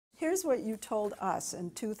Here's what you told us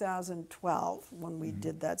in 2012 when we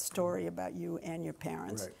did that story about you and your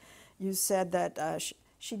parents. Right. You said that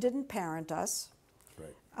she didn't parent us.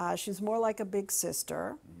 Right. She's more like a big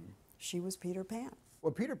sister. She was Peter Pan.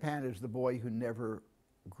 Well, Peter Pan is the boy who never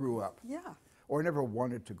grew up. Yeah. Or never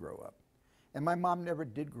wanted to grow up. And my mom never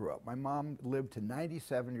did grow up. My mom lived to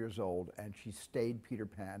 97 years old, and she stayed Peter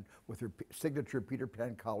Pan with her signature Peter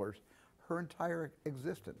Pan collars her entire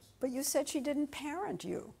existence. But you said she didn't parent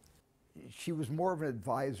you. She was more of an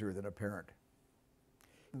advisor than a parent.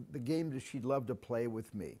 The game that she loved to play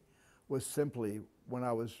with me was simply when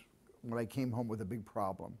I came home with a big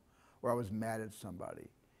problem or I was mad at somebody,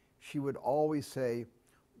 she would always say,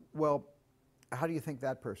 well, how do you think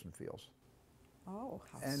that person feels? Oh,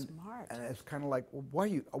 how smart. And it's kind of like, well,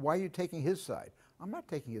 why are you taking his side? I'm not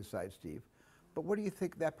taking his side, Steve. But what do you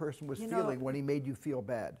think that person was feeling when he made you feel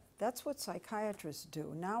bad? That's what psychiatrists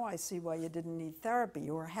do. Now I see why you didn't need therapy.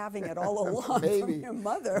 You were having it all along Maybe, from your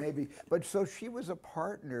mother. Maybe. But so she was a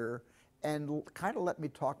partner and kind of let me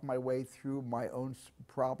talk my way through my own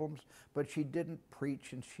problems. But she didn't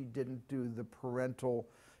preach and she didn't do the parental,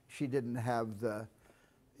 she didn't have the,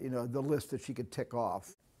 the list that she could tick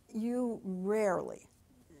off. You rarely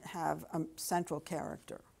have a central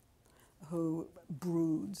character who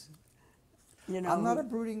broods. I'm not a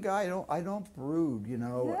brooding guy. I don't brood,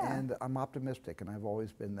 Yeah. and I'm optimistic, and I've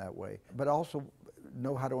always been that way. But I also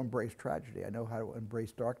know how to embrace tragedy. I know how to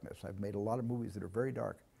embrace darkness. I've made a lot of movies that are very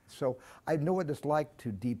dark. So I know what it's like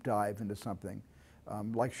to deep dive into something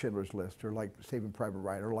like Schindler's List or like Saving Private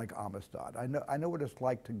Ryan or like Amistad. I know what it's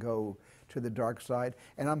like to go to the dark side,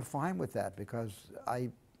 and I'm fine with that because I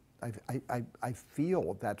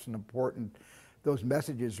feel that's an important, those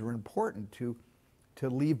messages are important to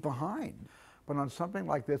leave behind. But on something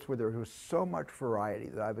like this where there was so much variety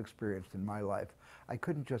that I've experienced in my life, I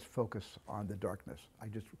couldn't just focus on the darkness. I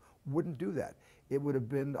just wouldn't do that. It would have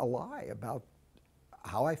been a lie about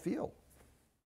how I feel.